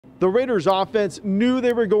The Raiders offense knew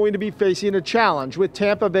they were going to be facing a challenge with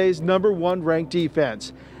Tampa Bay's #1 ranked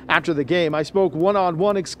defense. After the game, I spoke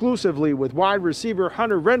one-on-one exclusively with wide receiver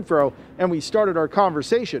Hunter Renfrow, and we started our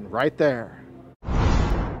conversation right there.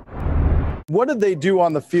 What did they do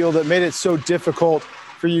on the field that made it so difficult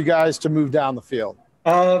for you guys to move down the field?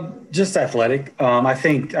 Just athletic.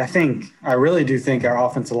 I really do think our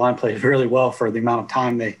offensive line played really well for the amount of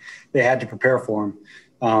time they had to prepare for him.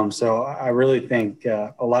 So I really think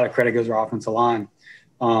a lot of credit goes to our offensive line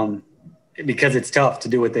because it's tough to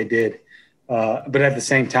do what they did. But at the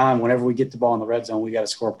same time, whenever we get the ball in the red zone, we got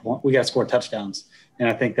to score touchdowns, and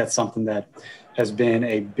I think that's something that has been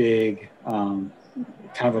a big kind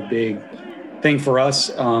of a big thing for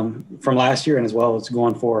us from last year, and as well as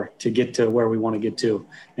going forward to get to where we want to get to.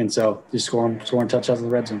 And so just scoring touchdowns in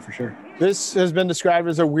the red zone for sure. This has been described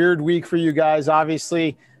as a weird week for you guys,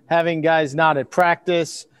 obviously having guys not at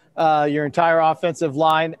practice, your entire offensive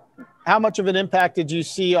line. How much of an impact did you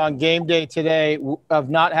see on game day today of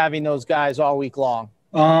not having those guys all week long?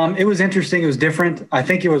 It was interesting. It was different. I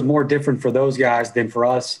think it was more different for those guys than for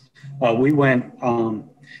us. We went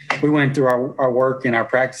through our work and our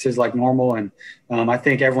practices like normal, and I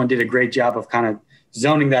think everyone did a great job of kind of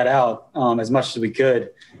zoning that out as much as we could.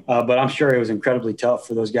 But I'm sure it was incredibly tough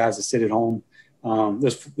for those guys to sit at home,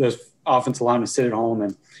 those offensive linemen to sit at home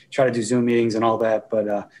and try to do Zoom meetings and all that.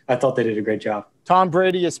 But I thought they did a great job. Tom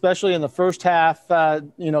Brady, especially in the first half, put on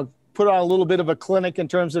a little bit of a clinic in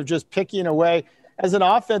terms of just picking away. As an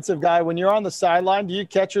offensive guy, when you're on the sideline, do you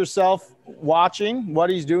catch yourself watching what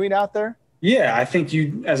he's doing out there? Yeah, I think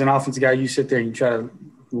you, as an offensive guy, you sit there and you try to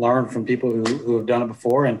learn from people who have done it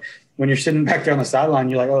before. And when you're sitting back there on the sideline,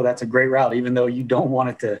 you're like, oh, that's a great route, even though you don't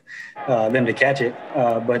want them to catch it.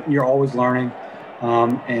 But you're always learning,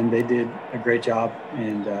 and they did a great job,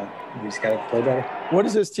 and we just got to play better. What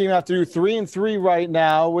does this team have to do? 3-3 right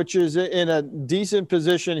now, which is in a decent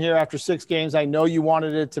position here after 6 games. I know you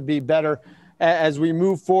wanted it to be better. As we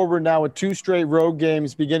move forward now with 2 straight road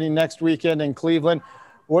games beginning next weekend in Cleveland,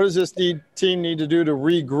 what does this team need to do to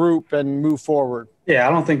regroup and move forward? Yeah,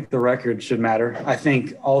 I don't think the record should matter. I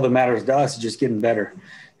think all that matters to us is just getting better.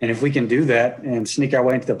 And if we can do that and sneak our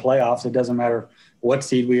way into the playoffs, it doesn't matter what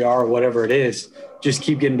seed we are or whatever it is, just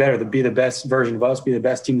keep getting better, to be the best version of us, be the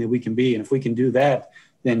best team that we can be. And if we can do that,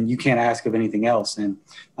 then you can't ask of anything else. And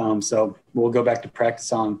so we'll go back to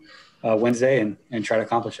practice on Wednesday and try to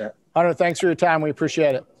accomplish that. Hunter, thanks for your time. We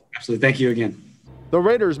appreciate it. Absolutely. Thank you again. The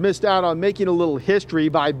Raiders missed out on making a little history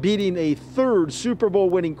by beating a 3rd Super Bowl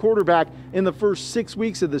winning quarterback in the first 6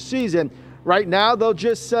 weeks of the season. Right now, they'll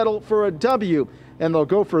just settle for a W, and they'll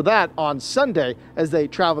go for that on Sunday as they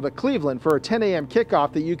travel to Cleveland for a 10 a.m.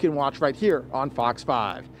 kickoff that you can watch right here on Fox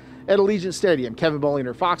 5. At Allegiant Stadium, Kevin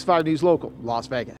Bollinger, Fox 5 News Local, Las Vegas.